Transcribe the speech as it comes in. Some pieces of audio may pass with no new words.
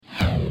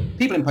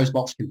people in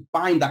Postbox can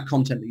find that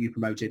content that you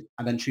promoted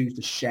and then choose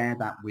to share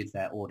that with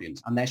their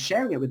audience. And they're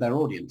sharing it with their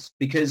audience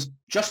because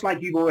just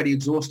like you've already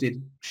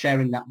exhausted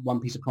sharing that one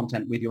piece of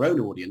content with your own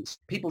audience,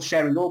 people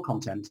sharing your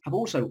content have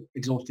also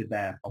exhausted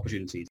their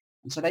opportunities.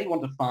 And so they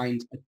want to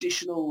find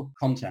additional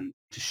content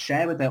to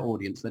share with their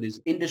audience that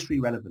is industry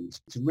relevant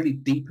to really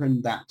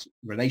deepen that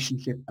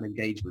relationship and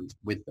engagement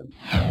with them.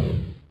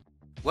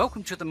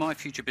 Welcome to the My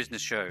Future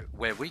Business Show,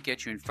 where we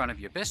get you in front of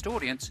your best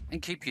audience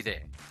and keep you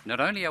there. Not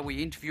only are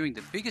we interviewing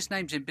the biggest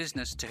names in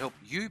business to help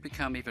you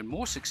become even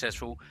more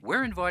successful,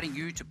 we're inviting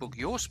you to book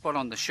your spot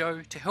on the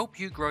show to help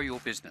you grow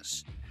your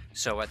business.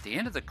 So at the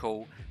end of the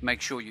call,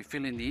 make sure you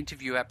fill in the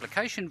interview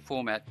application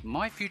form at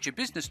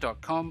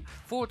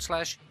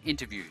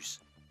myfuturebusiness.com/interviews.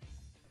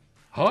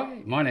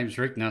 Hi, my name's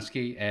Rick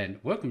Nusky and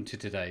welcome to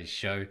today's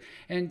show.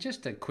 And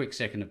just a quick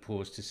second of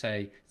pause to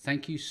say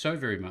thank you so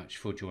very much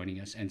for joining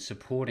us and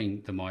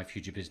supporting the My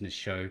Future Business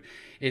show.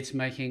 It's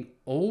making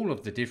all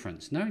of the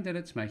difference, knowing that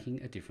it's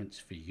making a difference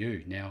for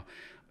you. Now,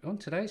 on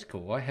today's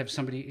call, I have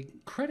somebody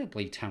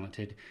incredibly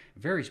talented,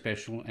 very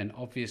special, and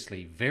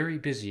obviously very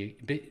busy,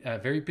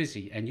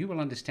 and you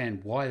will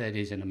understand why that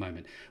is in a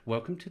moment.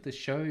 Welcome to the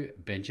show,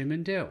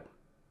 Benjamin Dell.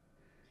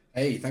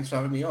 Hey, thanks for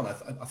having me on. I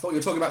thought you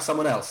were talking about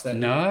someone else.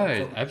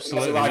 No,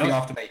 absolutely not.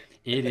 After me.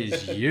 It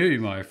is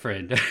you, my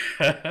friend.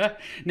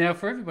 Now,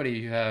 for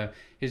everybody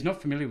who's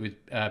not familiar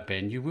with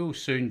Ben, you will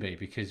soon be,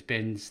 because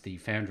Ben's the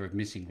founder of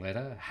Missing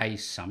Letter, Hey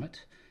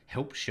Summit,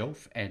 Help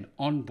Shelf, and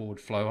Onboard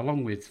Flow,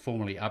 along with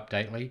formerly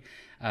Updately,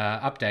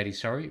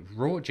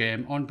 Raw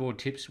Jam, Onboard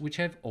Tips, which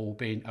have all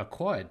been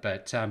acquired.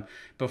 But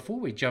before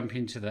we jump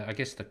into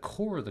the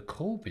core of the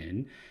call,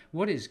 Ben,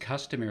 what is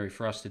customary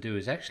for us to do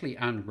is actually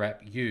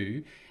unwrap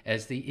you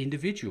as the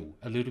individual,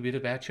 a little bit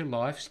about your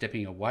life,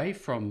 stepping away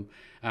from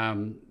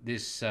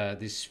this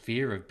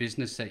sphere of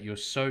business that you're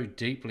so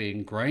deeply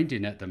ingrained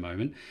in at the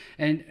moment,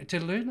 and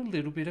to learn a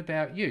little bit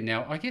about you.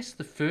 Now, I guess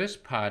the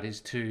first part is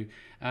to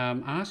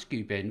ask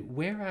you, Ben,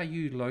 where are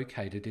you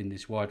located in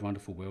this wide,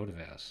 wonderful world of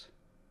ours?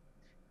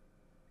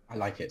 I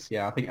like it.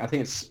 Yeah, I think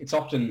it's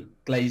often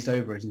glazed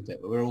over, isn't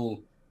it? But we're all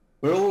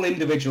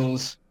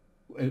individuals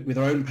with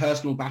our own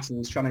personal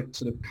battles, trying to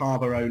sort of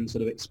carve our own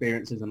sort of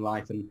experiences in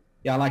life. And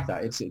yeah, I like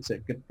that. It's a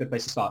good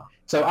place to start.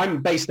 So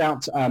I'm based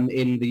out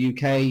in the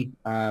UK.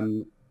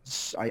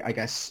 I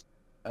guess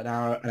an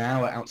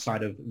hour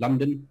outside of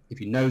London. If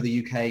you know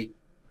the UK,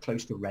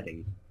 close to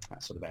Reading,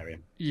 that sort of area.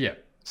 Yeah.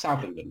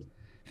 South England.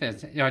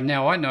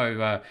 Now I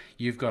know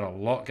you've got a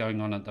lot going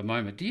on at the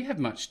moment. Do you have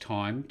much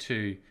time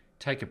to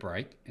take a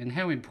break, and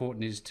how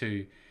important is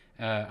to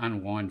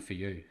unwind for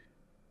you?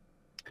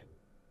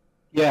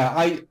 Yeah,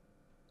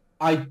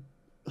 I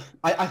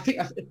think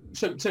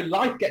so.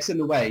 Life gets in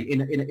the way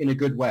in a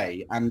good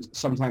way, and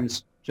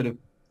sometimes sort of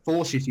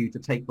forces you to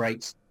take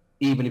breaks,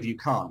 even if you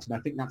can't. And I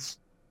think that's,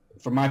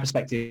 from my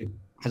perspective,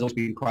 has always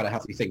been quite a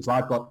healthy thing. So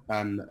I've got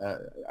I'm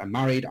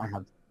married. I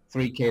have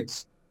 3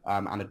 kids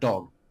and a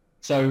dog.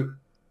 So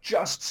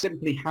just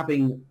simply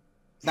having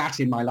that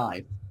in my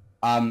life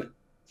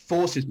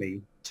forces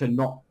me to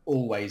not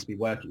always be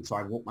working. So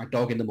I walk my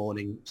dog in the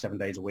morning 7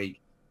 days a week.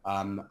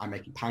 I'm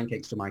making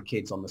pancakes for my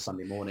kids on the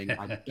Sunday morning.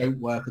 I don't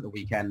work at the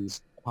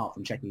weekends, apart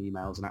from checking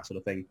emails and that sort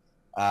of thing.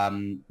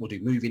 We'll do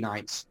movie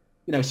nights,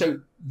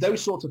 so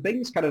those sorts of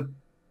things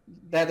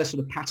they're the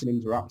sort of pattern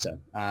interrupter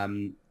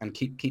and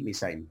keep me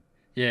sane.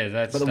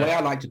 Yeah, but the way I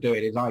like to do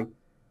it is I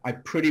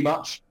pretty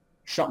much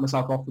shut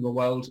myself off from the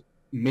world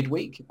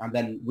midweek, and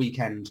then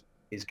weekend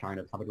is kind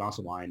of have a glass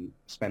of wine,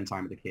 spend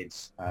time with the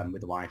kids,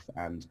 with the wife,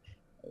 and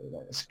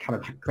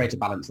kind of create a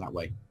balance that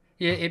way.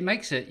 Yeah, it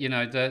makes it,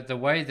 the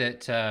way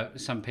that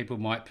some people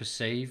might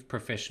perceive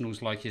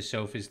professionals like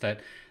yourself is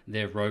that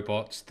they're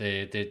robots,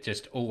 they're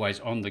just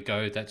always on the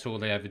go, that's all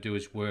they ever do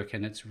is work.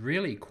 And it's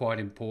really quite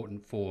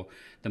important for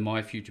the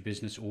My Future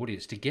Business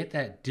audience to get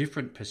that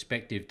different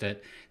perspective,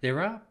 that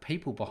there are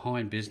people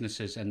behind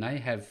businesses and they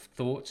have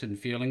thoughts and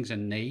feelings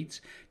and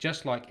needs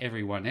just like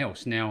everyone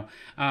else. Now,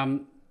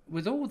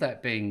 with all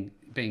that being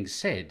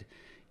said,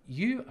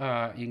 you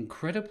are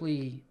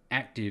incredibly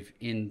active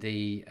in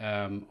the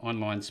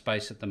online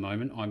space at the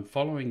moment. I'm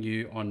following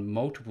you on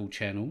multiple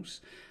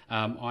channels.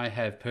 I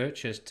have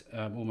purchased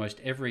almost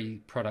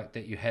every product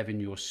that you have in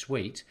your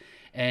suite,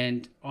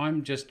 and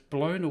I'm just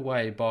blown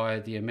away by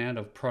the amount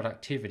of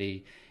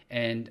productivity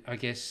and I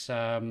guess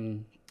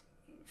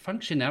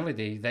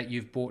functionality that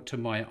you've brought to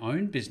my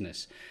own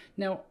business.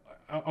 Now,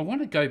 I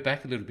want to go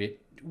back a little bit.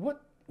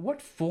 What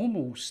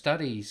formal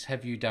studies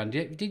have you done?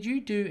 Did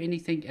you do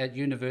anything at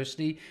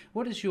university?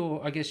 What is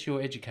your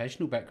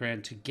educational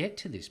background to get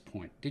to this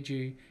point? Did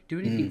you do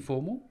anything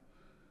formal?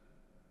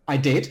 I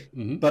did,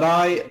 but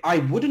I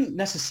wouldn't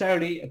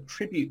necessarily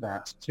attribute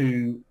that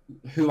to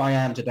who I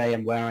am today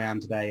and where I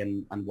am today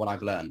and what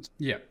I've learned.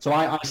 Yeah. So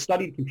I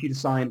studied computer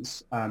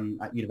science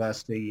at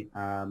university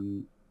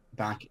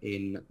back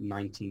in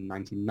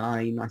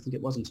 1999, I think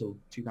it was, until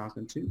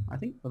 2002, I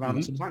think, around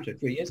that sort of time, so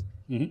 3 years.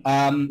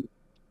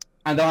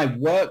 And then I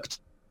worked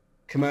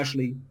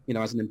commercially,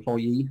 as an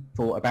employee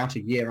for about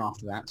a year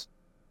after that.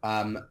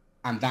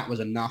 And that was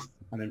enough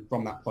And then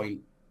from that point,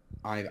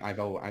 I've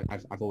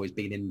always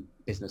been in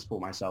business for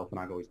myself, and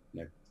I've always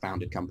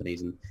founded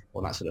companies and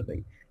all that sort of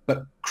thing.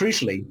 But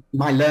crucially,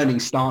 my learning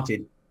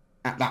started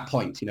at that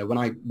point. When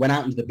I went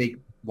out into the big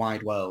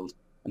wide world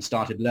and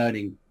started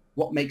learning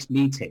what makes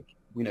me tick.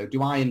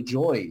 Do I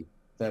enjoy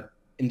the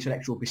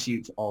intellectual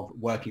pursuit of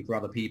working for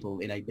other people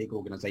in a big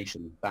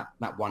organization, that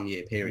 1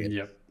 year period?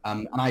 Yep.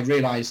 And I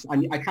realized,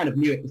 I kind of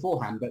knew it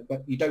beforehand,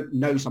 but you don't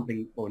know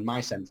something, or in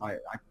my sense, I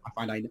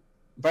find I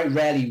very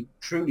rarely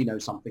truly know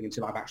something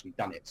until I've actually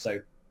done it. So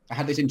I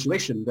had this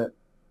intuition that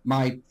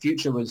my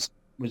future was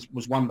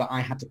one that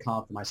I had to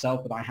carve for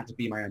myself, that I had to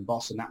be my own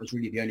boss, and that was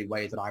really the only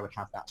way that I would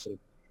have that sort of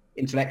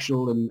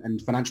intellectual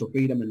and financial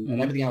freedom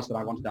and everything else that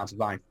I wanted out of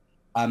life.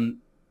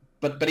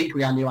 But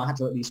equally, I knew I had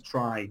to at least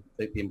try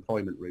the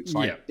employment route.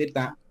 So I did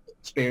that,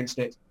 experienced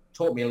it,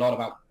 taught me a lot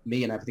about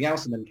me and everything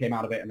else, and then came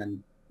out of it, and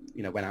then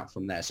went out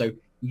from there. So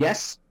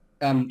yes,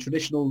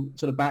 traditional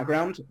sort of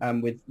background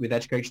with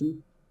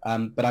education,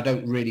 but I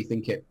don't really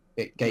think it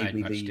gave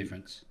me much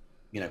difference.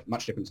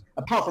 Much difference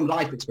apart from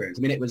life experience.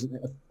 I mean, it was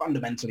a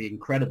fundamentally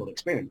incredible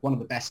experience, one of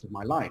the best of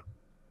my life,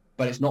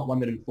 but it's not one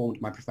that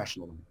informed my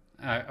professional life.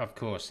 Of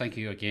course. Thank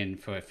you again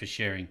for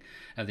sharing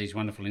these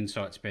wonderful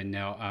insights, Ben.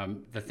 Now,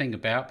 the thing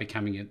about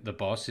becoming the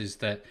boss is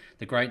that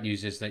the great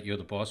news is that you're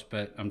the boss,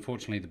 but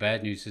unfortunately the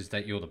bad news is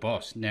that you're the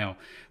boss. Now,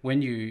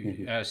 when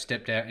you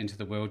stepped out into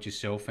the world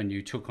yourself and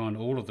you took on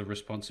all of the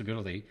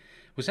responsibility,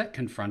 was that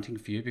confronting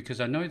for you? Because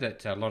I know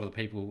that a lot of the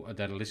people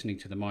that are listening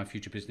to the My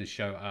Future Business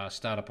show are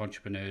startup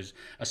entrepreneurs,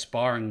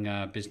 aspiring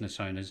business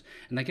owners,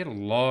 and they get a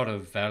lot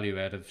of value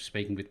out of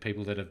speaking with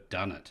people that have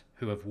done it,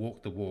 who have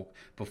walked the walk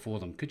before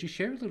them. Could you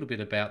share a little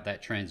bit about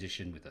that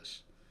transition with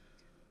us?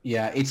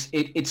 Yeah,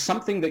 it's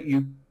something that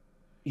you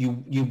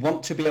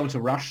want to be able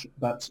to rush,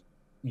 but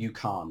you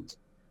can't.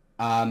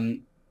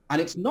 And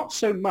it's not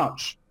so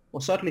much, or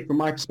certainly from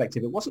my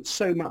perspective, it wasn't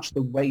so much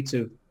the weight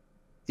of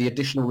the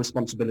additional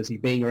responsibility.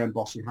 Being your own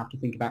boss, you have to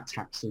think about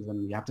taxes,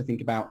 and you have to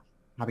think about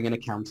having an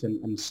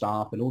accountant and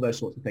staff and all those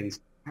sorts of things.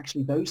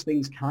 Actually, those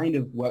things kind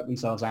of work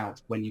themselves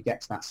out when you get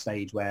to that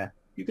stage where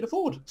you can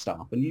afford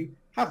staff and you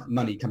have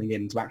money coming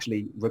in to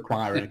actually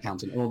require an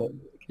accountant. And all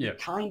that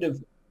kind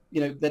of,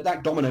 that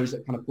dominoes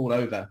that kind of fall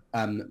over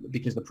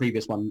because the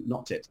previous one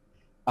knocked it.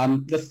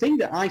 The thing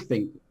that I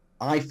think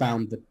I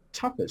found the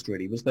toughest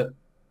really was that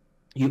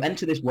you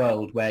enter this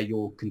world where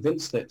you're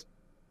convinced that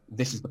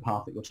this is the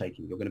path that you're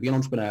taking. You're going to be an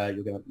entrepreneur.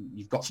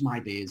 You've got some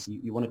ideas.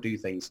 You want to do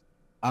things,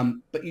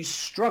 but you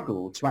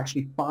struggle to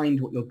actually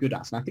find what you're good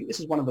at. And I think this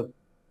is one of the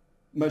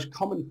most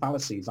common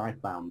fallacies I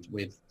found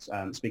with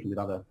speaking with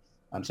other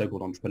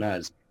so-called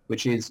entrepreneurs,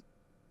 which is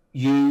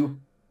you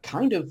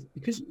kind of,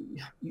 because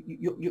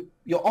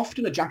you're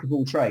often a jack of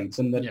all trades,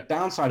 and the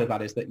downside of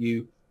that is that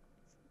you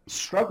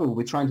struggle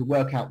with trying to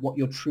work out what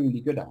you're truly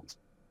good at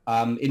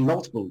in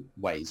multiple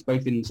ways,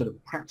 both in sort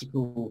of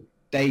practical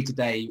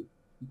day-to-day,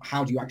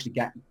 how do you actually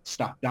get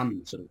stuff done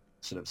sort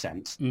of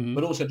sense,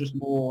 but also just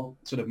more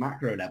sort of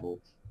macro level.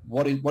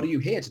 What are you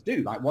here to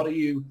do? Like, what are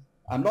you,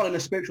 not in a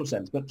spiritual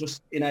sense, but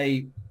just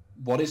in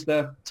what is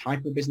the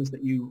type of business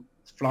that you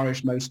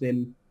flourish most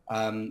in?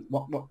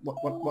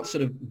 What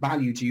sort of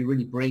value do you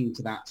really bring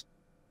to that,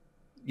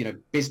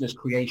 business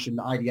creation,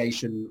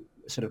 ideation,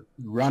 sort of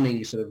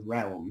running sort of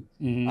realm?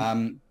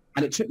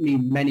 And it took me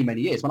many,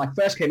 many years. When I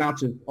first came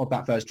out of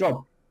that first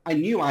job, I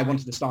knew I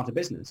wanted to start a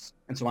business,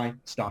 and so I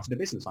started a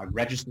business. I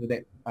registered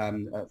it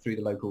through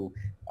the local,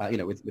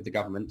 with the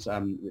government,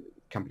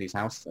 Companies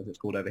House, as it's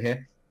called over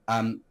here.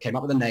 Came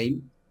up with a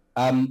name,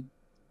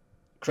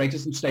 created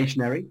some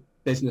stationery,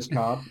 business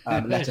card,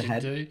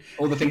 letterhead,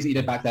 all the things that you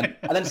did back then,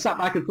 and then sat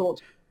back and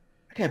thought,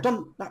 okay, I've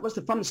done, that was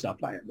the fun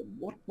stuff. Like,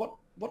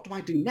 what do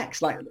I do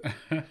next? Like,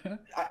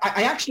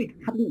 I actually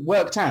hadn't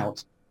worked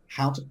out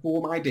how to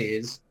form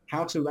ideas,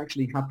 how to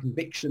actually have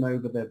conviction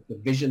over the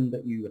vision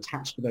that you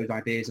attach to those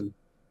ideas, and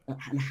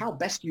how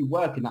best you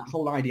work in that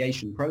whole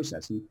ideation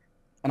process. And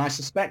I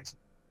suspect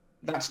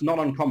that's not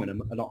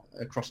uncommon a lot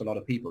across a lot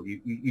of people.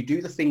 You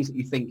do the things that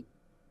you think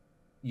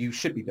you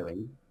should be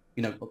doing,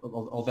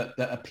 or that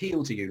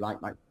appeal to you, like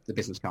the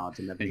business cards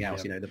and everything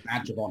else, the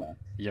badge of honor.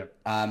 Yep.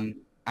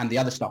 And the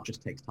other stuff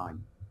just takes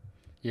time.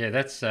 Yeah,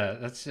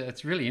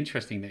 that's really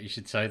interesting that you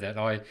should say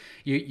that.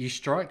 You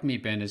strike me,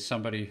 Ben, as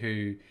somebody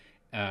who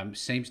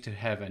seems to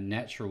have a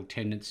natural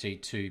tendency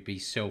to be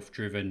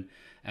self-driven,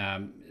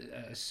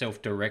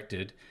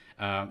 self-directed,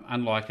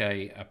 unlike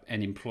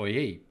an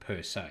employee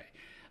per se.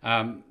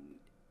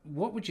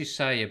 What would you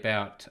say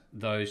about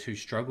those who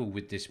struggle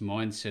with this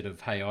mindset of,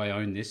 hey, I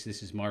own this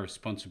is my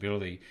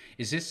responsibility?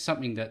 Is this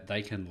something that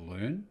they can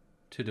learn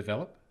to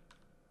develop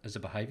as a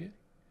behavior?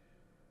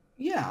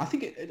 Yeah, I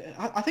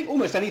think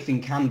almost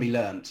anything can be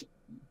learned,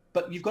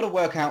 but you've got to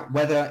work out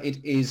whether it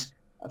is,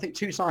 I think,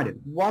 two-sided.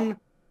 One,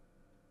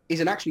 is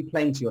it actually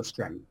playing to your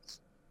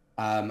strengths?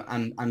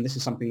 And this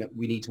is something that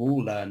we need to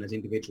all learn as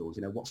individuals.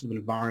 What sort of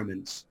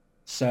environments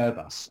serve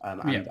us,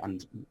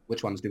 and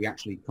which ones do we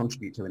actually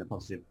contribute to in a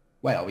positive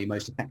way? Are we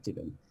most effective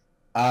in?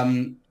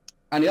 And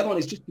the other one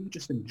is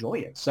just enjoy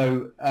it.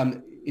 So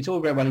it's all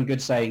very well and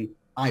good saying,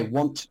 I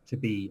want to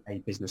be a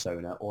business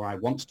owner, or I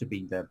want to be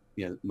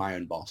my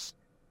own boss.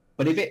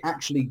 But if it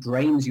actually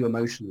drains you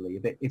emotionally,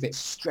 if it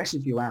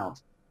stresses you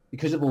out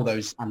because of all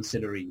those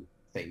ancillary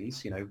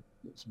things,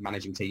 it's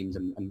managing teams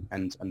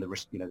and the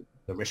risk,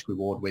 the risk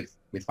reward with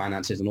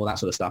finances and all that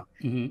sort of stuff.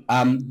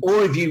 Or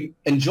if you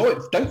enjoy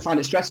it, don't find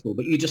it stressful,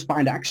 but you just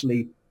find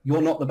actually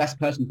you're not the best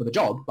person for the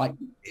job,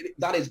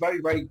 that is very,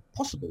 very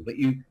possible that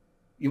you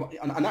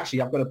and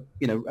actually I've got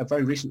a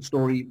very recent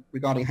story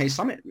regarding Hayes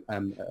Summit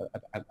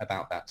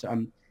about that,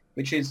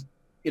 which is,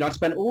 I've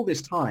spent all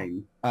this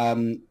time,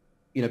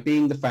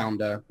 being the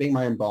founder, being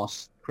my own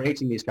boss,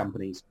 creating these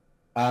companies.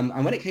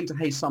 And when it came to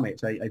Hayes Summit,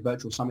 a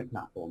virtual summit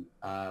platform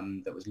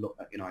that was,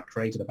 I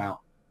created about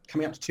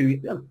coming up to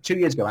 2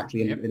 years ago,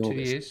 actually, in August. 2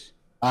 years.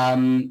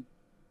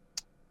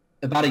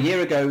 About a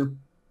year ago,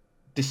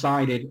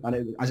 decided,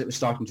 and as it was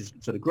starting to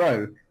sort of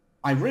grow,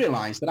 I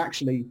realized that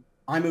actually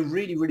I'm a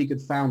really, really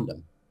good founder,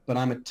 but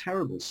I'm a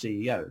terrible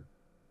CEO.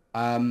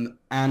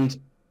 And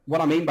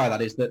what I mean by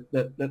that is that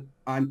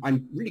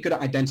I'm really good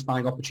at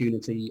identifying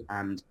opportunity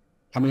and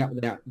coming up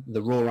with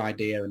the raw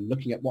idea and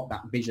looking at what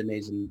that vision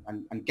is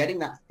and getting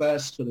that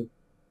first sort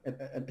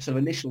of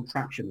initial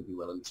traction, if you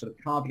will, and sort of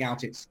carving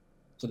out its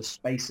sort of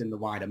space in the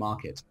wider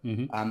market,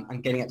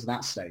 and getting it to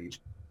that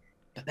stage.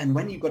 But then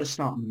when you've got to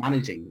start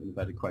managing, in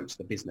inverted quotes,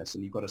 the business,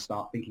 and you've got to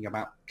start thinking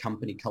about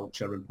company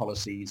culture and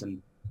policies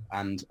and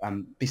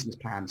business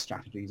plans,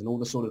 strategies, and all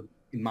the sort of,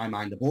 in my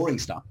mind, the boring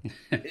stuff,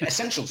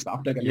 essential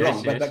stuff, don't get me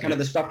wrong, but kind of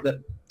the stuff that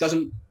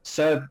doesn't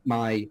serve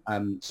my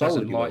soul.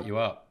 Doesn't light you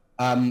up.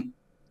 I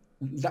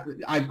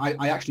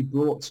actually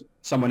brought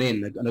someone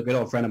in, a good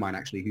old friend of mine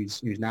actually,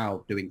 who's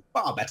now doing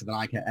far better than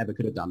I ever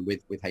could have done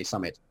with Hayes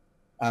Summit,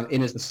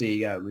 in as the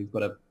CEO. We've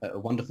got a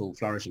wonderful,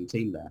 flourishing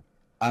team there.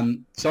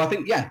 So I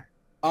think,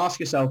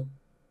 ask yourself,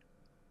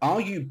 are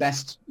you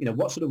best,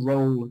 what sort of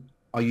role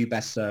are you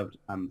best served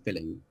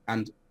filling?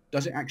 And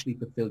does it actually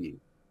fulfill you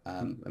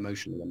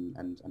emotionally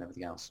and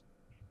everything else?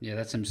 Yeah,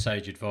 that's some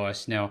sage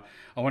advice. Now,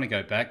 I want to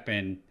go back,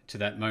 Ben, to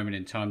that moment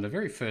in time, the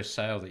very first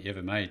sale that you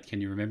ever made. Can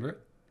you remember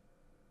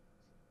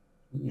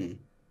it?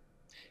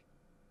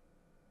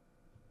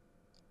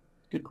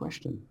 Good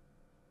question.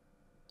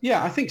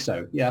 Yeah, I think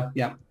so. Yeah.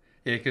 Yeah,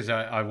 because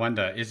I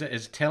wonder, is it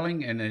as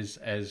telling and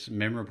as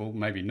memorable?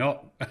 Maybe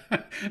not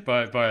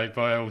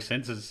by all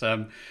senses.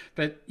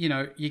 But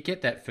you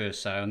get that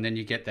first sale, and then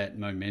you get that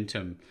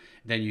momentum.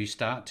 Then you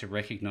start to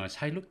recognise,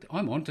 hey, look,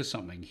 I'm onto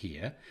something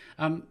here.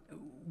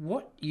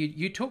 What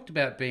you talked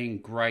about being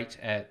great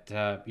at,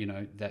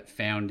 that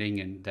founding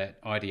and that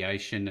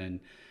ideation,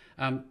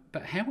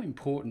 but how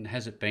important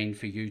has it been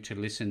for you to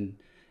listen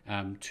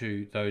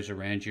to those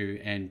around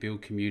you and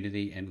build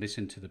community and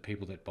listen to the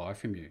people that buy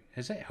from you?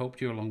 Has that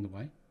helped you along the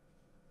way?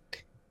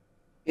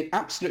 It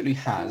absolutely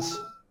has,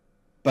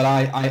 but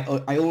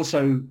I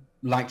also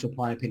like to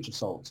apply a pinch of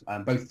salt,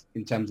 both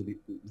in terms of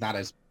that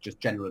as just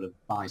general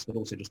advice, but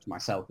also just to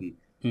myself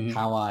and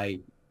how I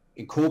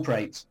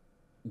incorporate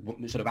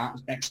sort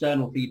of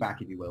external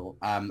feedback, if you will,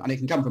 and it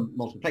can come from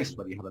multiple places,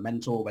 whether you have a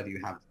mentor, whether you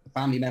have a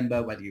family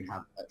member, whether you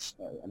have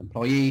an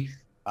employee,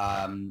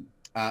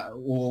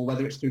 or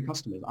whether it's through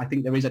customers. I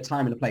think there is a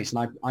time and a place,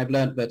 and I've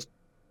learned that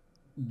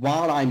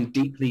while I'm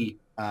deeply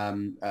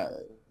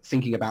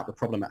thinking about the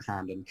problem at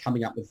hand and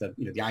coming up with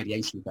the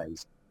ideation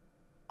phase,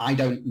 I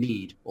don't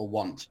need or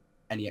want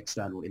any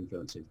external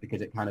influences,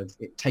 because it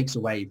takes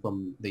away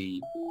from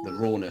the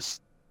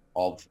rawness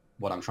of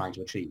what I'm trying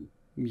to achieve.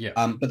 Yeah.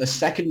 But the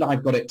second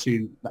I've got it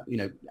to,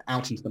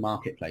 out into the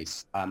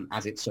marketplace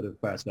as its sort of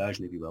first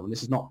version, if you will, and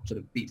this is not sort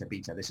of beta,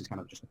 this is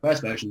kind of just the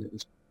first version that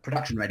was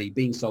production ready,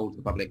 being sold to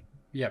the public.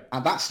 Yeah.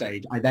 At that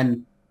stage, I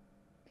then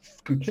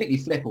completely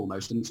flip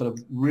almost and sort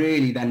of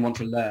really then want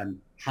to learn,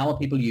 how are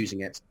people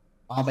using it?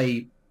 Are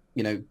they,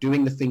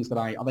 doing the things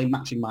are they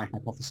matching my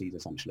hypotheses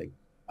essentially?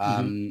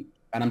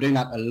 And I'm doing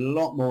that a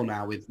lot more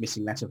now with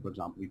Missing Letter, for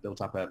example. We've built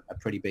up a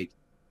pretty big,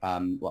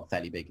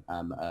 fairly big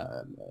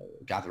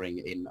gathering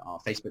in our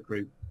Facebook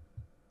group.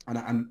 And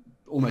I'm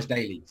almost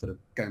daily sort of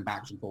going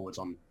backwards and forwards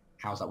on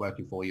how's that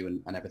working for you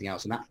and everything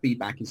else. And that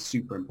feedback is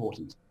super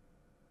important.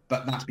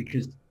 But that's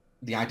because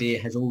the idea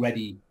has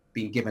already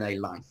been given a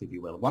life, if you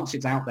will. Once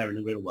it's out there in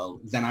the real world,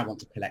 then I want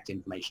to collect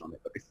information on it.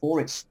 But before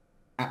it's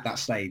at that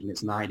stage and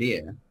it's an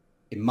idea,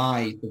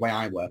 the way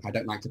I work, I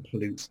don't like to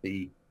pollute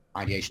the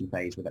ideation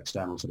phase with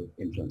external sort of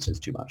influences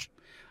too much.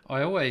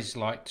 I always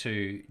like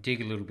to dig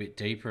a little bit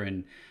deeper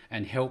and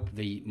help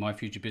the My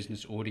Future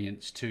Business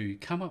audience to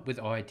come up with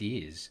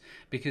ideas,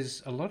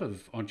 because a lot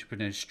of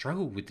entrepreneurs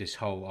struggle with this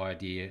whole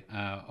idea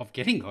of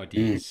getting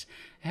ideas.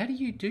 How do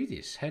you do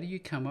this? How do you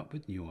come up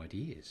with new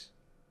ideas?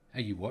 Are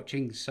you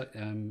watching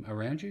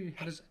around you?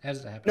 How does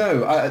that happen?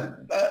 No,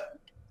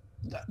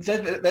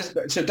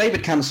 so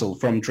David Cancel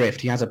from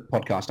Drift, he has a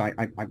podcast.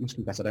 I must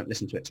confess I don't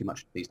listen to it too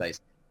much these days.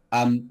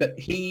 But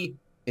he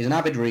is an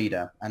avid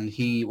reader, and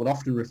he will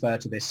often refer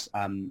to this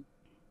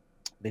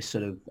this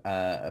sort of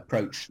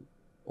approach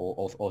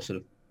or sort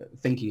of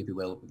thinking, if you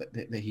will,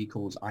 that he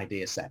calls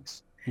idea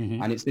sex.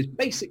 Mm-hmm. And it's this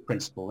basic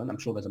principle, and I'm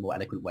sure there's a more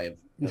eloquent way of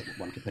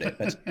one could put it,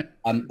 but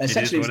It is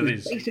essentially what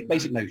it's it this is.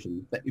 basic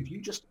notion that if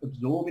you just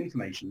absorb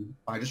information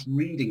by just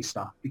reading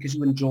stuff because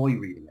you enjoy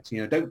reading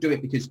it, don't do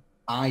it because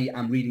I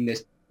am reading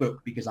this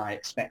book because I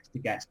expect to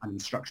get an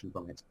instruction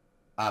from it,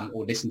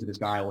 or listen to this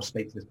guy or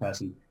speak to this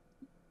person.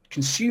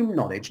 Consume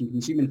knowledge and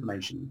consume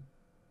information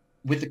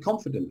with the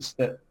confidence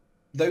that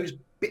those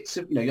bits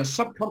of, your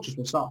subconscious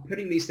will start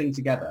putting these things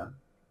together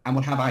and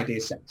will have idea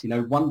sets.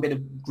 One bit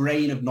of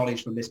grain of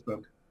knowledge from this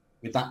book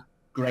with that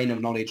grain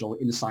of knowledge or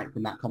insight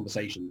from that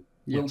conversation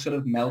Yeah. will sort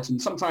of melt.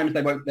 And sometimes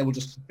they will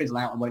just fizzle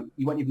out and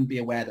you won't even be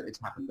aware that it's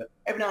happened. But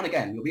every now and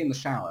again, you'll be in the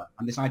shower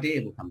and this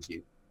idea will come to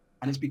you.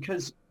 And it's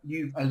because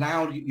you've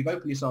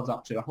opened yourselves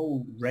up to a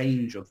whole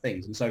range of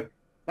things. And so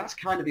that's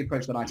kind of the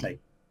approach that I take.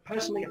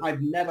 Personally,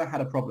 I've never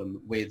had a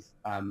problem with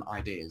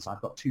ideas.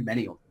 I've got too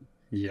many of them.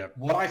 Yeah.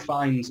 What I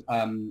find,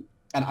 and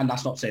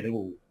that's not to say they're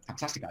all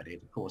fantastic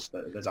ideas, of course,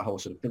 but there's a whole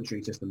sort of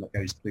filtering system that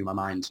goes through my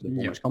mind sort of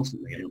almost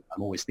constantly, and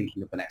I'm always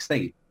thinking of the next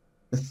thing.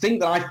 The thing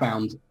that I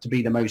found to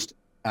be the most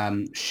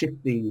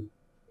shifting,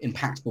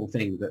 impactful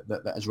thing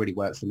that has really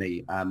worked for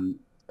me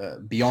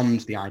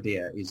beyond the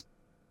idea is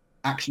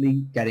actually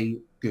getting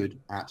good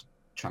at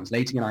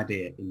translating an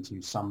idea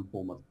into some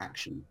form of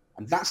action.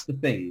 And that's the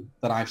thing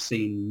that I've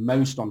seen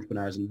most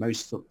entrepreneurs and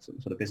most sort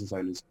of business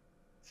owners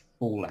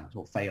fall at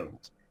or fail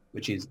at,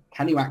 which is,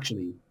 can you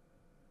actually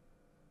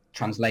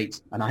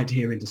translate an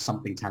idea into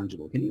something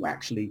tangible? Can you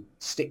actually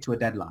stick to a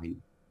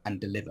deadline and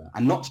deliver,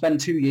 and not spend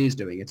 2 years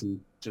doing it and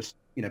just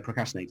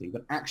procrastinating,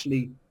 but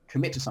actually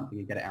commit to something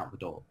and get it out the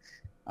door?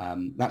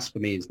 That's for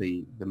me is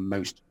the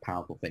most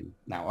powerful thing.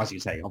 Now, as you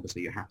say,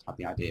 obviously you have to have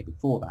the idea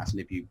before that, and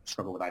if you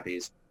struggle with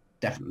ideas,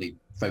 definitely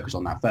focus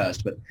on that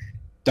first, but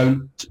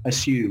don't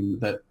assume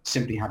that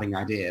simply having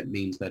an idea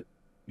means that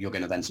you're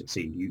going to then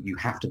succeed. You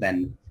have to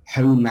then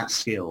hone that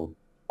skill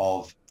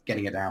of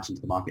getting it out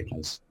into the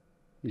marketplace.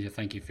 Yeah,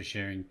 thank you for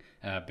sharing,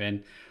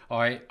 Ben.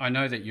 I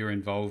know that you're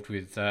involved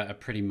with a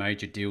pretty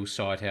major deal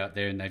site out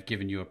there, and they've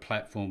given you a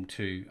platform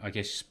to, I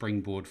guess,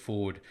 springboard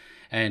forward.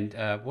 And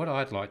what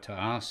I'd like to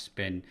ask,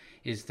 Ben,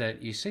 is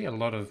that you see a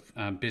lot of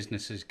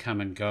businesses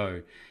come and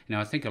go. Now,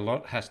 I think a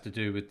lot has to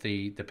do with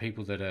the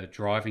people that are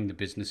driving the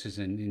businesses,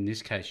 and in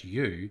this case,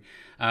 you.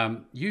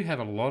 You have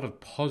a lot of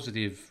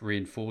positive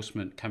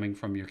reinforcement coming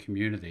from your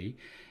community,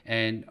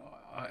 and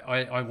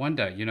I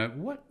wonder,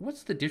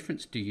 what's the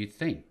difference, do you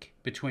think,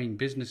 between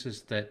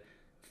businesses that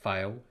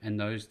fail and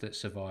those that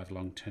survive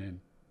long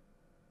term?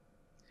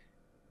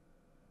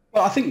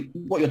 Well, I think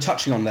what you're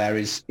touching on there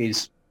is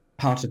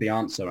part of the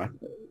answer.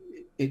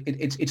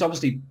 It's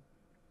obviously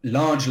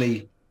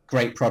largely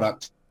great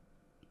product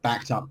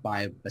backed up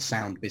by a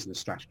sound business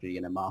strategy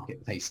in a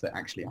marketplace that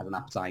actually has an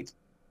appetite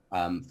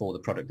for the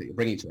product that you're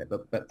bringing to it.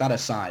 But that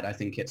aside, I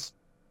think it's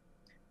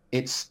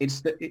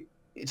the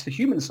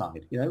human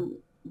side.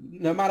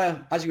 No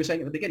matter, as you were saying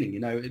at the beginning,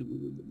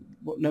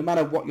 no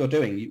matter what you're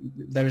doing,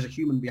 there is a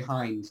human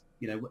behind.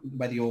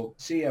 Whether you're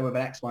CEO of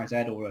an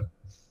XYZ or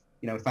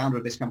a founder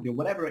of this company or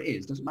whatever it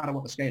is, doesn't matter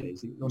what the scale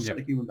is. You're still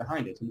a human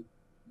behind it. And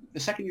the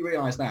second you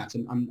realise that,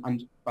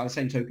 and by the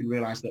same token,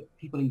 realise that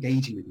people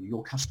engaging with you,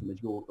 your customers,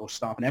 your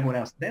staff, and everyone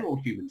else, they're all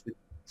humans with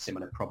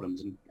similar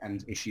problems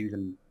and issues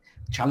and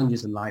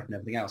challenges in life and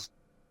everything else.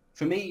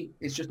 For me,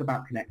 it's just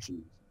about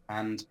connections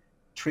and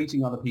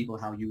treating other people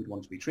how you would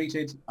want to be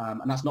treated.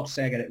 And that's not to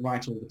say I get it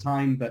right all the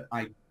time, but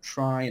I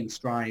try and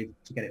strive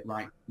to get it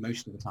right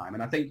most of the time.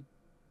 And I think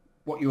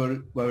what you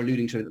were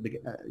alluding to at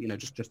the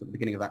just at the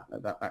beginning of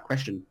that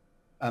question,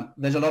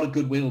 there's a lot of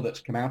goodwill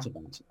that's come out of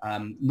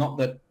that. Not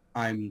that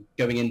I'm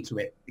going into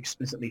it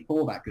explicitly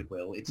for that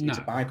goodwill. It's a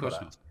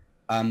byproduct.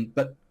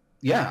 But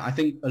yeah, I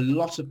think a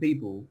lot of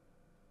people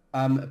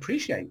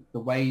appreciate the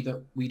way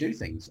that we do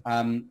things.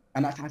 And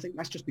I think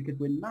that's just because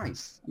we're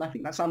nice. And I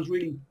think that sounds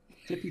really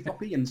flippy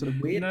floppy and sort of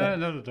weird. No,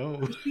 not at all.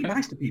 Just be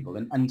nice to people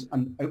and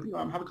open your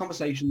arm, have a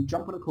conversation,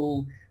 jump on a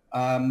call.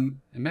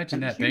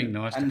 Imagine that being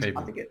nice to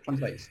people. I think it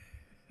translates.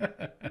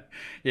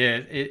 Yeah,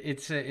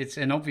 it's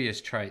an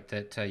obvious trait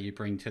that you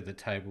bring to the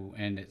table,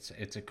 and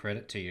it's a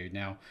credit to you.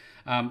 Now,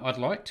 I'd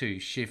like to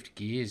shift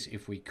gears,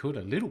 if we could,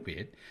 a little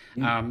bit.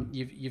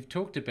 You've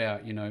talked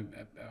about,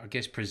 I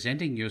guess,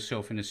 presenting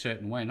yourself in a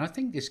certain way, and I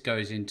think this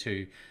goes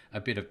into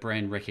a bit of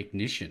brand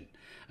recognition.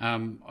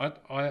 I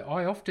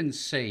often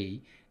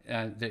see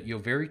that you're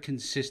very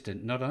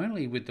consistent, not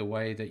only with the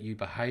way that you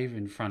behave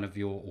in front of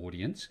your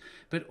audience,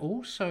 but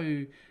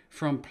also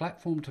from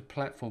platform to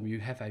platform, you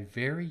have a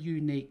very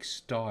unique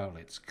style.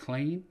 It's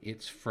clean,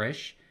 it's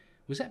fresh.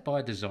 Was that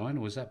by design,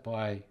 or was that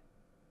by,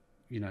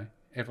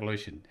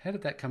 evolution? How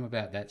did that come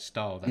about, that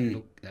style, that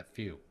look, that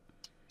feel?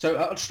 So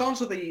I'll just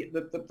answer the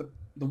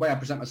way I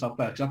present myself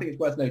first, because I think it's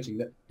worth noting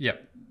that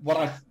what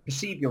I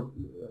perceive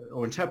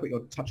or interpret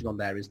you're touching on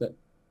there is that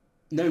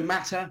no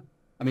matter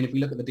I mean, if we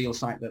look at the deal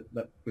site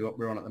that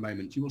we're on at the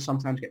moment, you will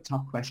sometimes get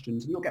tough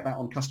questions. And you'll get that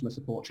on customer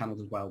support channels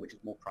as well, which is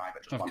more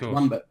private, just Of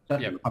one-to-one, course. but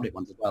certainly Yep. on the public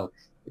ones as well,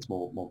 it's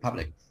more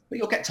public. But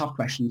you'll get tough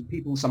questions.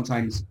 People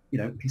sometimes,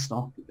 pissed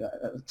off at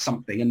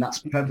something, and that's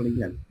perfectly,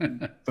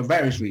 for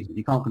various reasons.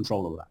 You can't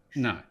control all of that.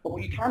 No. But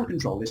what you can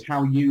control is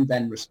how you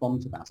then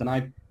respond to that. And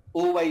I've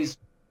always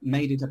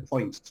made it a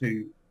point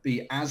to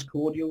be as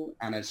cordial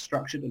and as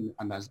structured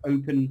and as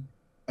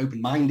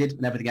open-minded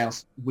and everything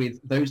else with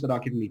those that are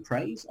giving me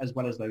praise as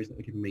well as those that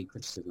are giving me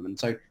criticism. And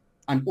so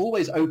I'm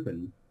always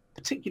open,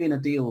 particularly in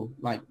a deal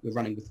like we're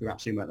running with through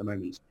AppSumo at the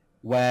moment,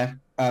 where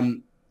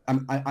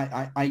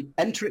I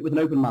enter it with an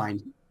open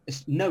mind,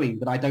 knowing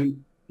that I don't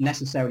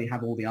necessarily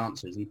have all the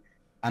answers.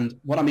 And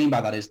what I mean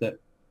by that is that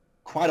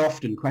quite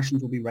often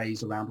questions will be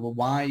raised around, well,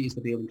 why is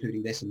the deal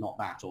including this and not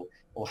that?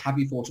 Or have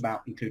you thought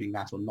about including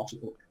that or not?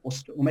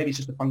 Or maybe it's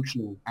just a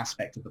functional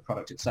aspect of the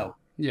product itself.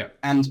 Yeah.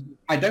 And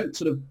I don't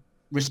sort of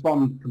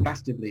respond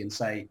combatively and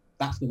say,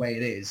 that's the way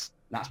it is,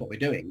 that's what we're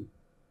doing.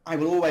 I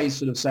will always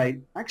sort of say,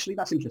 actually,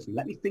 that's interesting.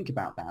 Let me think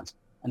about that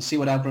and see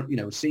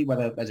see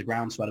whether there's a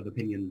groundswell of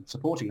opinion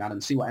supporting that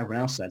and see what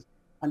everyone else says.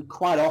 And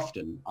quite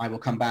often I will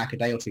come back a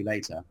day or two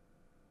later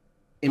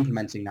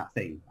implementing that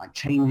thing, like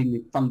changing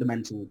the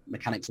fundamental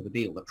mechanics of the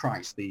deal, the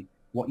price,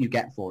 what you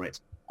get for it.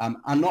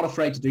 I'm not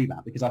afraid to do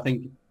that because I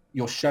think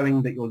you're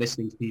showing that you're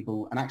listening to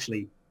people, and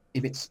actually,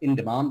 if it's in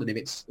demand and if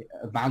it's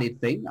a valid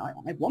thing,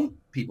 I want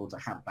people to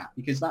have that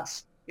because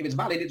if it's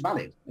valid, it's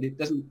valid, and it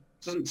doesn't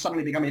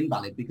suddenly become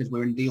invalid because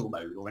we're in deal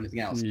mode or anything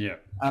else. Yeah.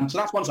 So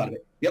that's one side of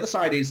it. The other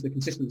side is the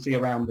consistency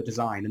around the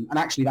design, and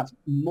actually that's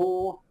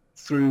more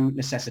through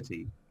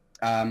necessity.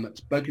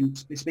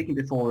 Speaking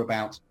before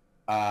about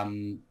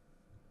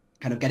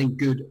kind of getting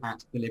good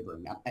at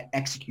delivering, at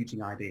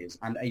executing ideas.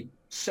 And a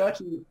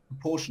certain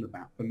proportion of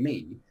that, for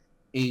me,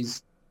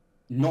 is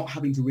not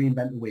having to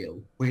reinvent the wheel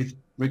with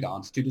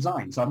regards to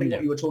design. So I think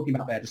what you were talking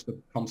about there, just for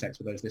context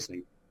for those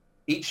listening,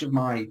 each of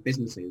my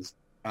businesses,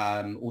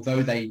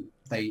 although they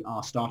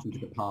are starting to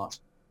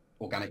depart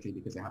organically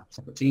because they have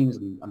separate teams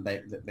and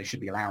they should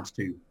be allowed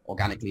to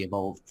organically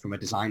evolve from a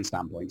design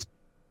standpoint,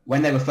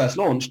 when they were first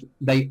launched,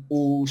 they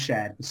all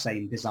shared the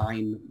same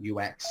design,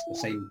 UX, the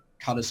same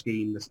color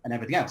scheme, and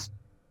everything else.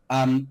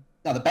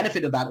 Now, the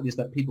benefit of that is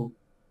that people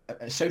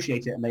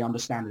associate it and they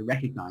understand and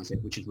recognize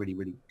it, which is really,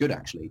 really good,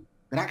 actually.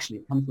 But actually,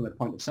 it comes from a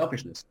point of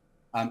selfishness.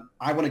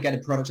 I want to get a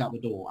product out the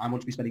door. I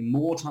want to be spending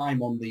more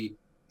time on the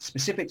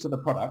specifics of the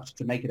product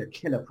to make it a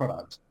killer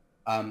product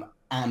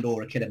and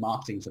or a killer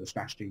marketing sort of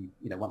strategy,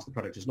 once the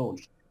product is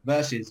launched,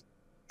 versus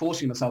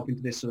forcing myself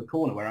into this sort of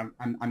corner where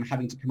I'm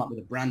having to come up with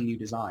a brand new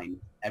design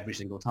every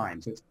single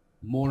time. So it's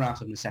more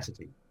out of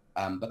necessity.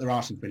 But there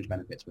are some fringe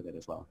benefits with it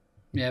as well.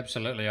 Yeah,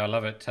 absolutely. I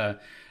love it.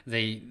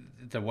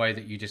 The way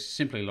that you just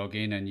simply log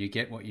in and you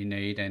get what you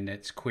need, and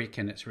it's quick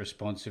and it's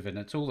responsive and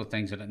it's all the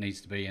things that it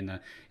needs to be in the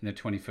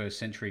 21st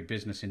century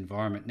business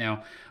environment.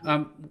 Now,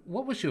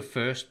 what was your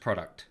first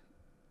product?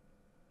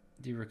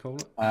 Do you recall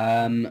it?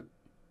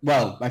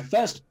 Well, my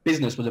first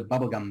business was a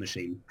bubblegum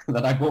machine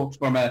that I bought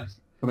from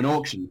an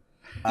auction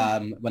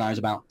when I was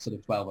about sort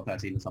of 12 or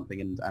 13 or something,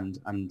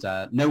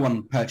 and no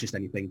one purchased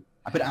anything.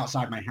 I put it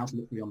outside my house,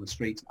 literally on the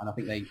street, and I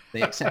think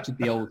they accepted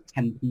the old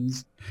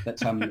 10p's, that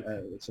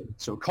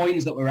sort of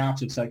coins that were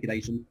out of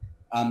circulation.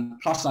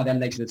 Plus, I then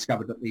later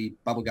discovered that the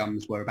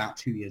bubblegums were about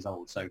 2 years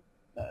old, so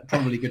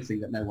probably a good thing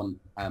that no one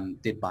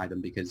did buy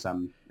them because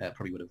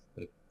probably would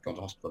have gone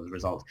to hospital as a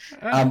result.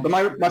 But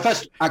my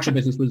first actual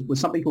business was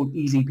something called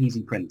Easy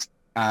Peasy Print,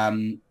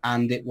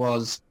 and it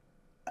was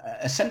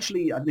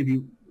essentially, I don't know if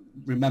you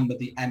remember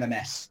the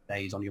MMS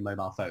days on your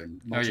mobile phone,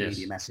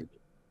 multimedia message.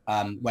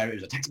 Where it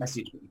was a text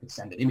message, but you could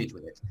send an image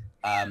with it.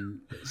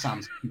 It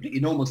sounds completely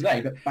normal today,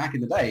 but back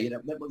in the day,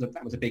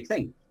 that was a big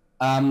thing.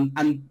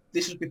 And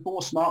this was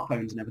before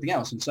smartphones and everything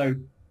else. And so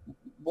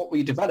what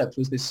we developed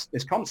was this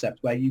concept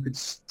where you could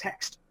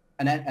text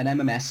an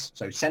MMS,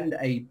 so send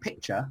a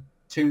picture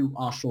to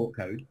our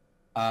shortcode.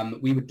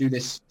 We would do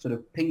this sort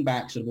of ping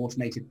back, sort of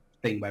automated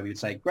thing where we would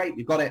say, great,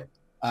 we've got it.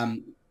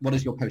 What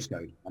is your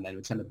postcode? And then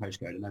we'd send the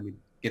postcode, and then we'd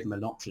give them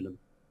an option of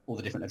all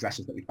the different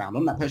addresses that we found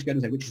on that postcode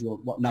and say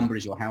what number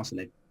is your house, and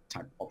they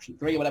type option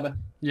 3 or whatever.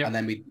 Yep. And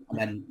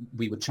then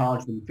we would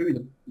charge them through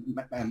the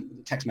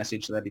text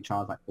message, so they'd be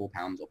charged like £4 or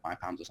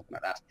 £5 or something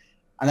like that.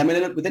 And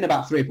then within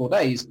about 3 or 4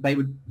 days, they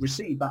would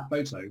receive that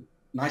photo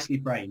nicely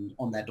framed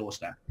on their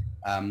doorstep.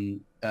 So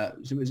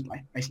it was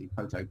like basically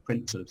photo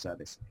print sort of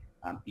service,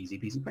 Easy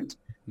Peasy Print.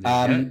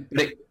 But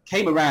it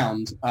came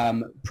around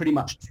pretty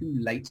much too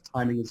late.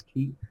 Timing is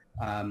key.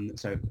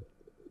 So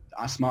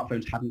our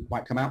smartphones hadn't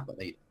quite come out, but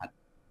they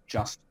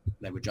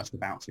were just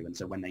about to, and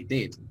so when they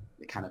did,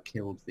 it kind of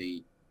killed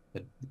the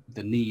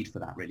need for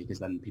that, really, because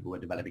then people were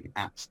developing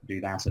apps to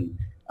do that, and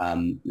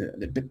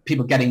the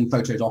people getting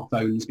photos off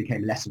phones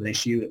became less of an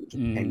issue. It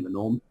just became the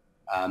norm.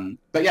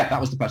 But yeah,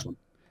 that was the first one.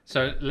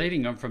 So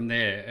leading on from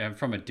there,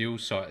 from a deal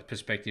site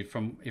perspective,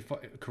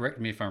 correct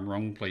me if I'm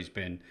wrong, please,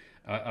 Ben.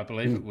 I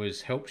believe it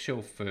was Help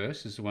Shelf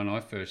first is the one I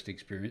first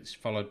experienced,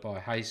 followed by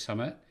Hey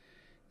Summit,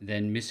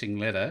 then Missing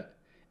Letter,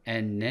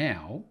 and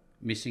now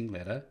missing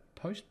letter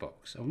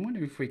postbox. I'm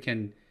wondering if we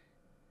can.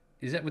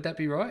 Would that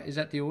be right? Is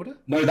that the order?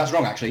 No, that's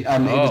wrong actually. It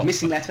was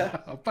missing letter,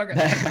 Oh, bugger.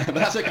 but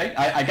that's okay.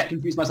 I get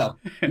confused myself.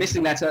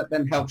 Missing letter,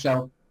 then help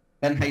shelf,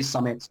 then Hayes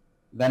Summit,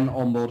 then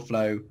onboard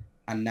flow,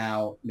 and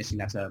now missing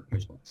letter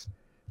postbox.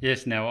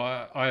 Yes,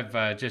 now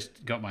I've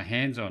just got my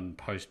hands on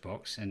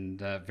Postbox, and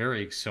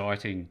very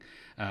exciting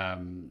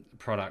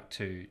product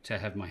to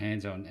have my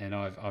hands on. And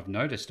I've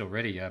noticed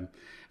already,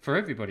 for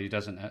everybody who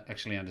doesn't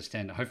actually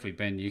understand, hopefully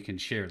Ben, you can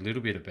share a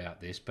little bit about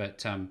this.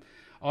 But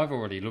I've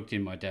already looked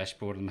in my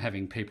dashboard. I'm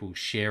having people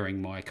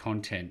sharing my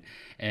content,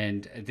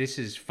 and this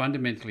is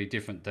fundamentally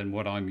different than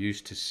what I'm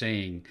used to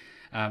seeing.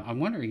 I'm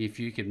wondering if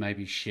you could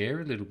maybe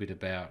share a little bit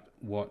about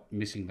what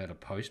missing letter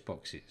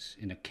Postbox is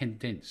in a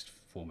condensed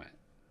format.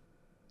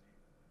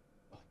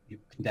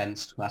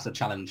 Condensed. Well, that's a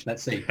challenge.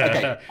 Let's see.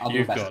 Okay, I'll do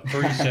You've my best. got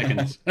 3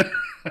 seconds.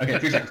 Okay,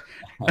 3 seconds.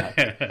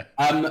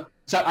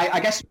 So I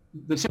guess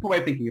the simple way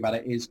of thinking about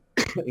it is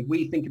if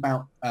we think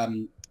about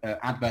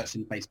adverts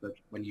in Facebook,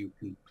 when you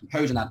can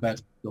compose an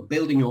advert, you're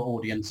building your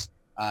audience,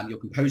 you're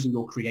composing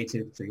your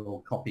creative, so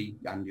your copy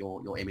and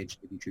your image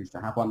if you choose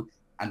to have one,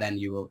 and then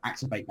you will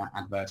activate that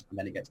advert and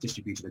then it gets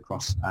distributed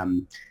across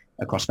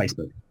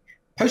Facebook.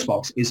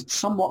 Postbox is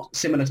somewhat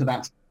similar to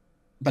that,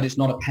 but it's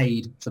not a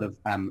paid sort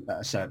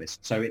of service.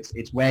 So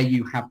it's where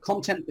you have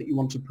content that you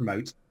want to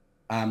promote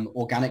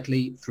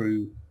organically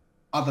through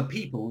other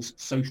people's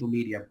social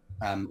media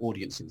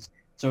audiences.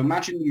 So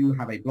imagine you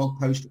have a blog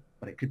post,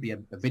 but it could be a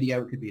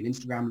video, it could be an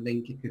Instagram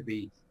link, it could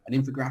be an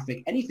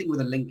infographic, anything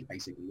with a link,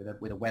 basically,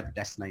 with a web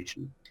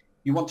destination.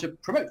 You want to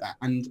promote that,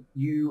 and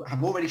you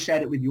have already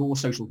shared it with your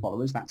social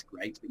followers. That's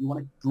great, but you want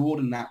to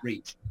broaden that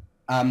reach.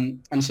 And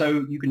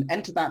so you can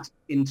enter that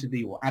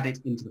or add it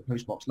into the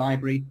Postbox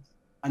library.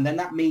 And then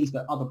that means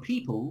that other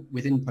people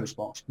within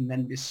Postbox can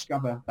then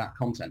discover that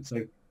content.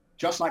 So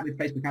just like with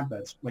Facebook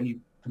adverts, when you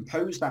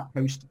compose that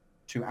post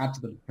to add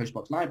to the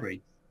Postbox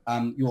library,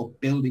 you're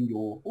building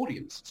your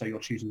audience. So you're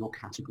choosing your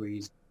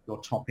categories,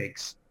 your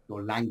topics,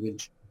 your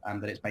language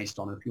that it's based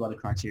on, and a few other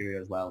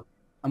criteria as well.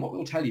 And what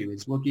we'll tell you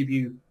is we'll give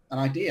you an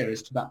idea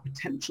as to that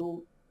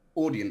potential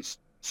audience,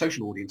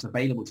 social audience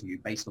available to you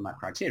based on that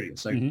criteria.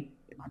 So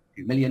it might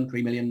be 2 million,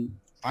 3 million,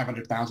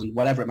 500,000,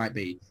 whatever it might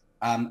be.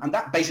 And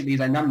that basically is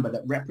a number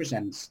that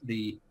represents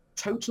the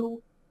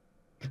total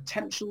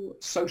potential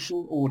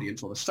social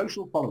audience, or the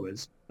social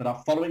followers that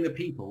are following the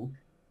people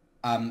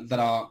that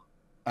are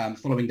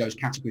following those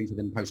categories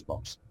within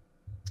Postbox.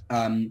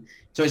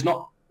 So it's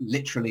not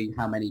literally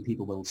how many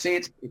people will see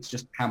it, it's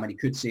just how many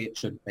could see it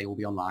should they all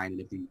be online,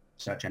 and if the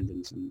search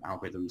engines and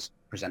algorithms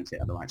present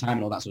it at the right time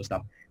and all that sort of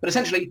stuff. But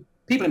essentially,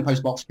 people in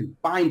Postbox can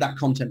find that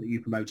content that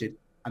you promoted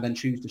and then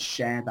choose to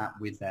share that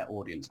with their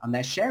audience. And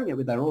they're sharing it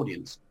with their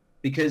audience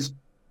because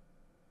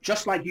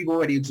just like you've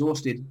already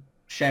exhausted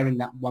sharing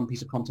that one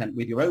piece of content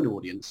with your own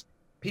audience,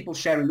 people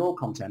sharing your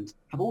content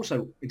have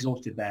also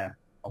exhausted their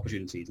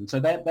opportunities. And so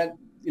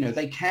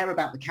they care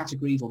about the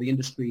categories or the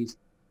industries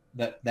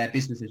that their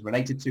business is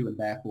related to, and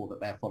therefore that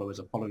their followers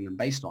are following them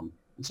based on.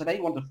 And so they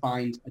want to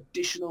find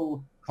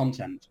additional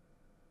content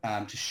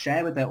to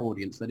share with their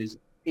audience that is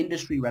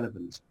industry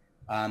relevant,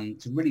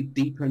 to really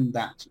deepen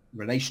that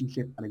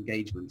relationship and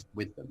engagement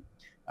with them.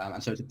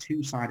 And so it's a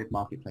two-sided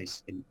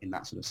marketplace in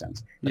that sort of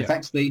sense. But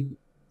effectively,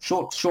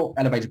 short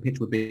elevator pitch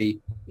would be,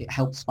 it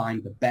helps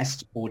find the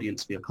best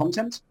audience for your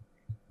content.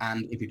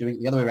 And if you're doing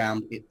it the other way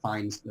around, it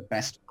finds the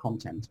best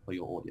content for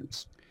your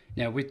audience.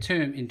 Now,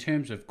 in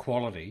terms of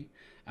quality,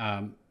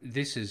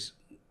 this is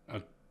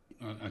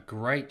a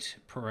great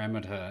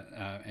parameter,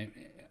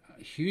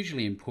 a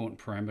hugely important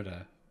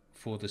parameter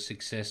for the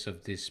success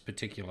of this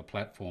particular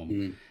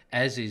platform,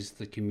 as is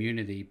the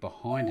community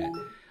behind it.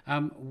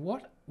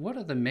 What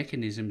are the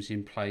mechanisms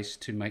in place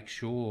to make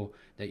sure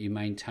that you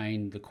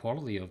maintain the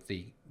quality of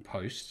the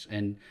posts,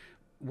 and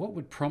what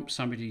would prompt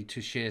somebody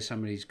to share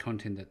somebody's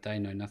content that they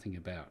know nothing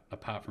about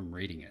apart from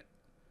reading it?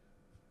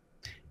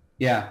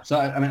 Yeah, so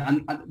I mean,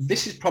 and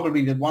this is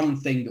probably the one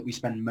thing that we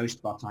spend most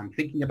of our time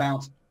thinking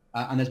about,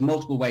 and there's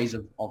multiple ways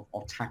of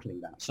tackling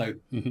that. So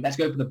let's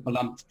go for the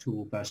blunt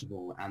tool first of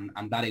all,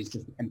 and that is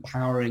just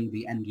empowering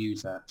the end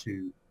user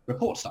to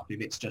report stuff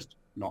if it's just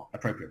not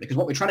appropriate. Because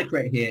what we're trying to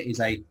create here is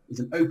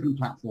an open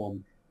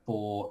platform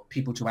for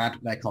people to add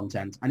their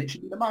content, and it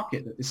should be the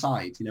market that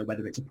decides,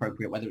 whether it's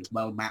appropriate, whether it's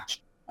well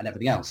matched, and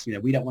everything else.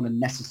 We don't want to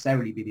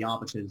necessarily be the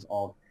arbiters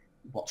of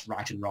what's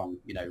right and wrong,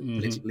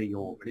 politically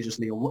or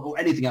religiously or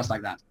anything else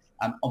like that.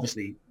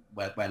 Obviously,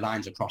 where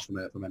lines are crossed from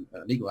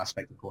a legal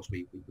aspect, of course,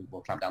 we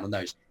will clamp down on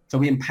those. So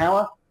we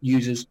empower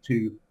users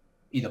to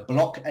either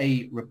block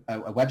a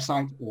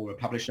website or a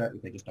publisher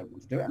if they just don't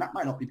want to do it. And that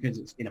might not be because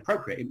it's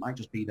inappropriate. It might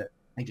just be that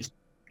they just,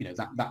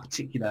 that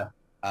particular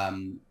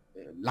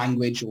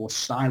language or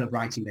style of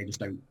writing, they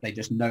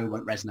just know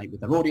won't resonate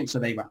with their audience, so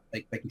they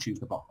can choose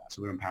to block that.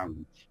 So we're empowering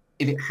them.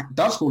 If it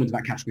does fall into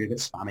that category, if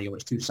it's spammy or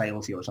it's too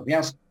salesy or something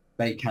else,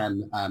 they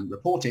can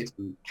report it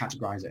and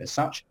categorize it as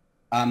such.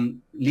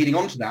 Leading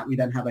on to that, we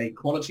then have a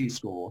quality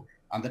score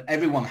that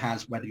everyone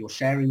has, whether you're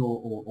sharing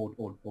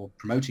or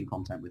promoting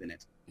content within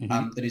it,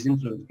 that is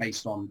influenced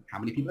based on how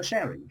many people are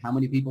sharing, how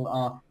many people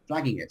are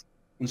flagging it.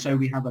 And so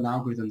we have an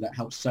algorithm that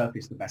helps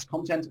surface the best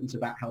content, and so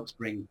that helps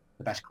bring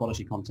the best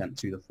quality content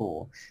to the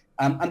fore.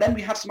 And then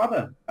we have some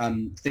other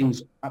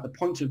things at the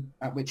point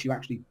at which you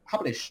actually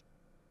publish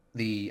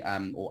the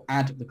or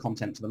add the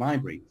content to the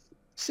library.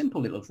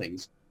 Simple little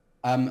things.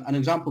 An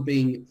example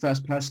being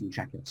first-person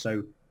checker.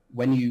 So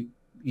when you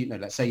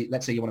let's say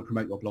you want to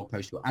promote your blog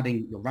post,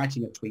 you're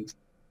writing a tweet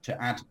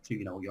to add to,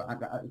 you're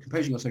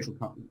composing your social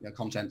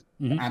content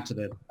to add to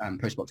the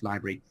Postbox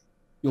library.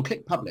 You'll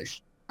click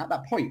publish. At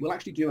that point, we'll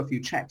actually do a few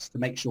checks to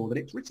make sure that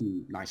it's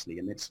written nicely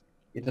and it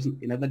doesn't,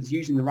 that it's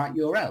using the right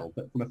URL.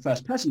 But from a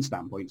first-person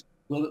standpoint,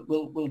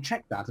 we'll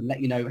check that and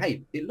let you know,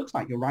 hey, it looks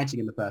like you're writing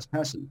in the first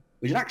person,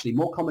 which is actually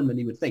more common than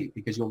you would think,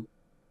 because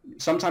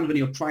sometimes when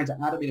you're trying to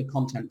add a bit of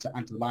content to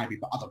add to the library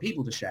for other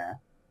people to share,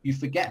 you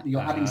forget that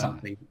you're adding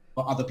something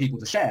for other people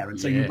to share. And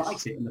so you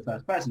write it in the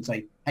first person,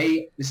 say,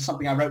 hey, this is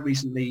something I wrote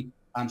recently,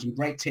 some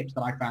great tips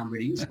that I found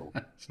really useful.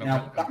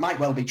 Now, that might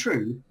well be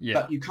true,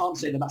 but you can't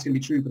say that that's going to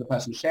be true for the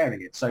person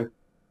sharing it. So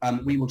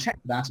we will check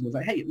that and we'll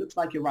say, hey, it looks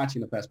like you're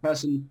writing in the first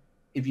person.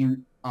 If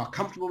you are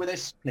comfortable with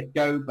this, click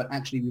go, but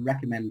actually we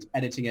recommend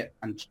editing it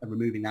and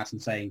removing that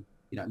and saying,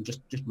 and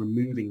just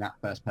removing that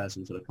first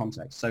person sort of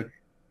context. So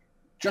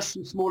just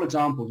some small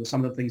examples of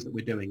some of the things that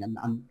we're doing, and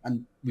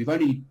we've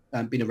only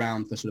been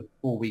around for sort of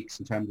 4 weeks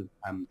in terms of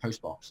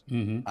Postbox.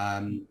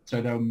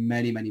 So there are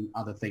many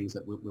other things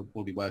that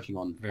we'll be working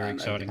on. Very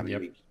exciting, over the coming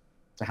weeks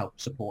to help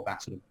support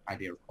that sort of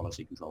idea of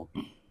quality control.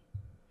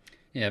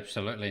 Yeah,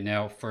 absolutely.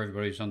 Now, for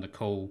everybody who's on the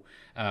call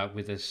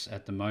with us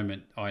at the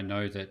moment, I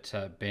know that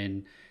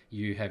Ben,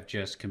 you have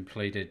just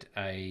completed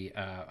a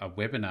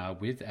webinar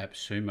with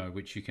AppSumo,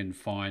 which you can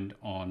find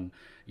on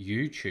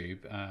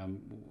YouTube.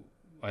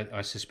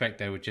 I suspect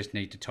they would just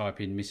need to type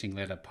in missing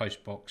letter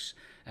Postbox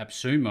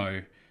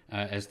AppSumo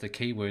as the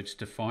keywords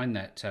to find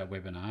that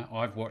webinar.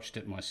 I've watched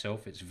it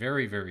myself. It's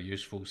very, very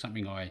useful,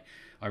 something I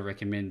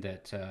recommend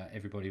that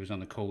everybody who's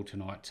on the call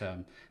tonight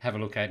have a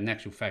look at. In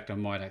actual fact, I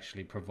might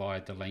actually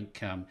provide the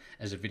link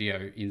as a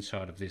video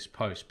inside of this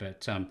post.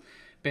 But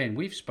Ben,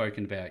 we've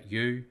spoken about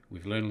you.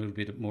 We've learned a little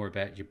bit more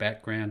about your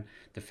background,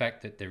 the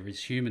fact that there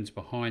is humans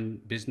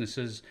behind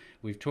businesses.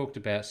 We've talked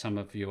about some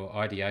of your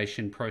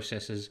ideation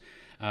processes.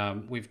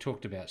 We've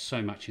talked about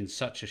so much in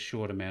such a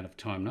short amount of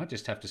time. And I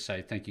just have to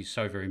say thank you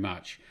so very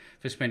much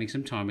for spending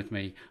some time with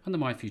me on the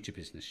My Future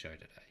Business show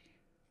today.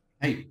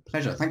 Hey,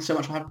 pleasure. Thanks so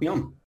much for having me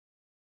on.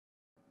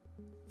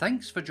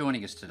 Thanks for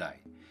joining us today.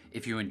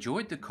 If you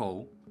enjoyed the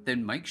call,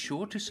 then make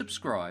sure to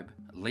subscribe,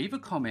 leave a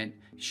comment,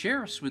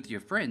 share us with your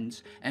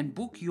friends, and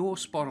book your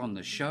spot on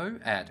the show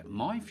at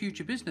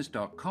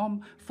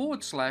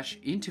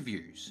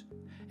myfuturebusiness.com/interviews.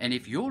 And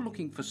if you're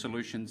looking for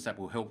solutions that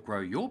will help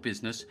grow your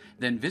business,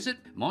 then visit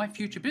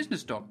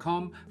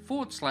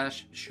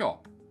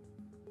myfuturebusiness.com/shop.